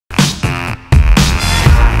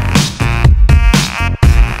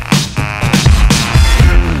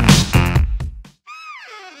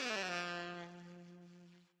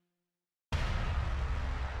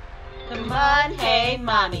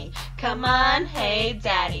mommy. Come on, hey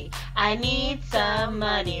daddy. I need some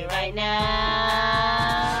money right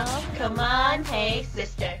now. Come on, hey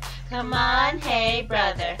sister. Come on, hey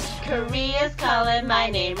brother. Korea's calling my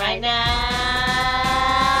name right now.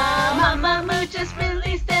 Mamamoo just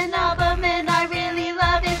released an album and I really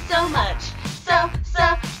love it so much.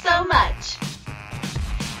 So much.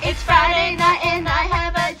 It's Friday night and I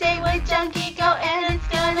have a date with Jungigo and it's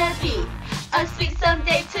gonna be a sweet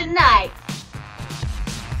someday tonight.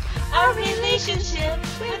 Our relationship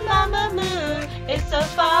with Mamamoo is so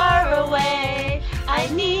far away. I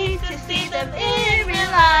need to see them in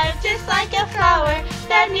real life, just like a flower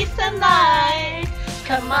that needs sunlight.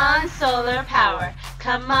 Come on, solar power.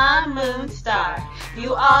 Come on, moon star.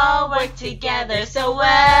 You all work together so well.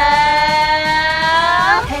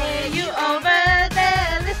 Hey, you over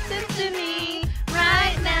there, listen to me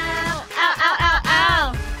right now. Ow, ow, ow,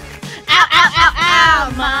 ow. Ow, ow, ow, ow.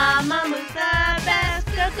 Mamamoo's the best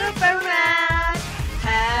girl around.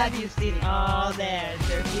 Have you seen all their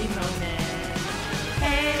derpy moments?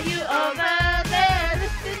 Hey, you over there,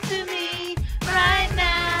 listen to me right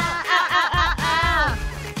now. Ow, ow, ow, ow.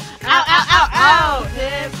 Ow, ow, ow, ow.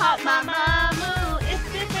 Hip-hop Mamamoo is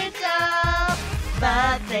super dope,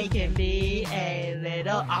 but they can be a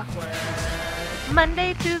little awkward.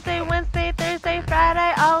 Monday, Tuesday, Wednesday, Thursday,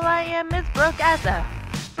 Friday, all I am is broke as a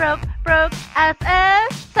broke as a.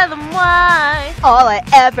 Tell them why. All I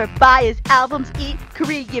ever buy is albums, eat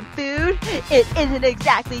Korean food. It isn't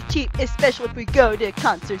exactly cheap, especially if we go to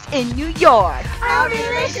concerts in New York. Our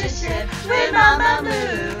relationship with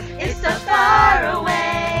Mamamoo is so far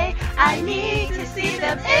away. I need to see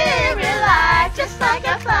them in real life, just like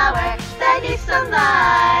a flower that needs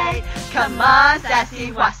sunlight. Come on,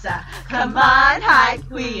 sassy wassa. Come on, hi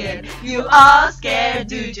queen. You all scared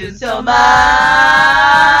Doojun so much.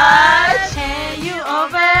 Hey, you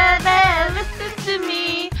over there, listen to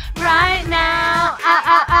me right now. Ow,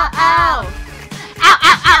 ow, ow, ow. Ow,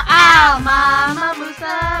 ow, ow, ow. Mamamoo's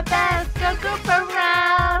the best go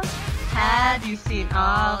around. Have you seen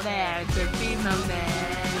all their derpy moments?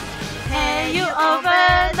 Hey, you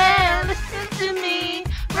over there, listen to me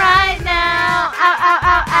right now. Ow, ow,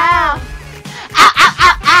 ow, ow. Ow, ow,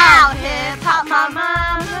 ow, ow. Hip-hop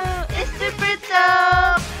Mamamoo is super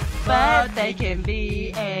dope, but they can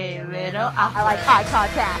be a little awkward. I like eye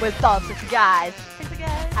contact with all sorts of guys.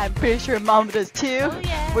 I'm pretty sure Mom does too. Oh,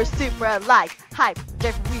 yeah. We're super alike. Hype,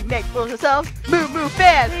 different we make fools of ourselves. Moo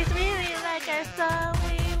fans. We really like our song.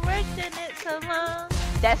 We worked in it so long.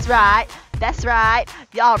 That's right.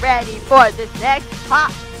 Y'all ready for this next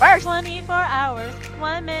pop verse? 24 hours,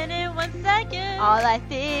 1 minute, 1 second. All I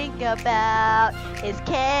think about is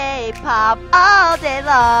K-pop all day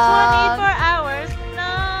long. 24 hours,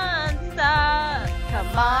 non-stop.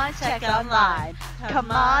 Come on, check online. Come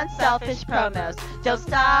on, selfish promos. Don't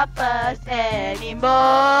stop us anymore.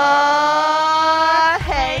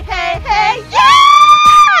 Hey, yeah!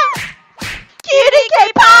 Cutie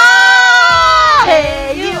K-pop!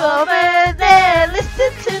 Hey, you over there,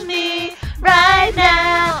 listen to me right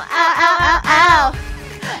now. Ow, ow, ow, ow.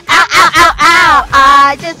 Ow, ow, ow, ow.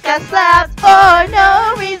 I just got slapped for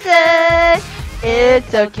no reason.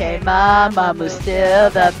 It's okay, Mamamoo's still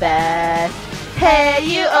the best. Hey,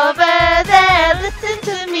 you over there, listen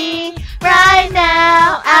to me right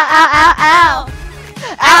now. Ow, ow, ow, ow.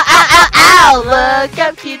 Ow, ow, ow, ow. Look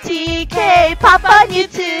up QT K-pop on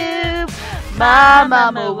YouTube.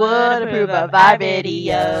 Mamamoo would approve of our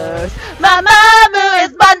videos. Mamamoo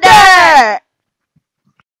is Wonder!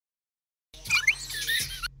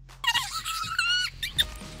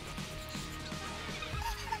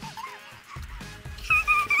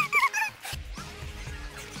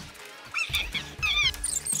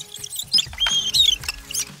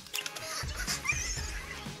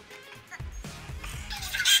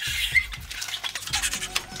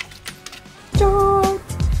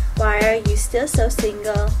 Why are you still so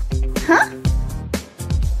single? Huh?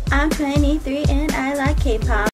 I'm 23 and I like K-pop.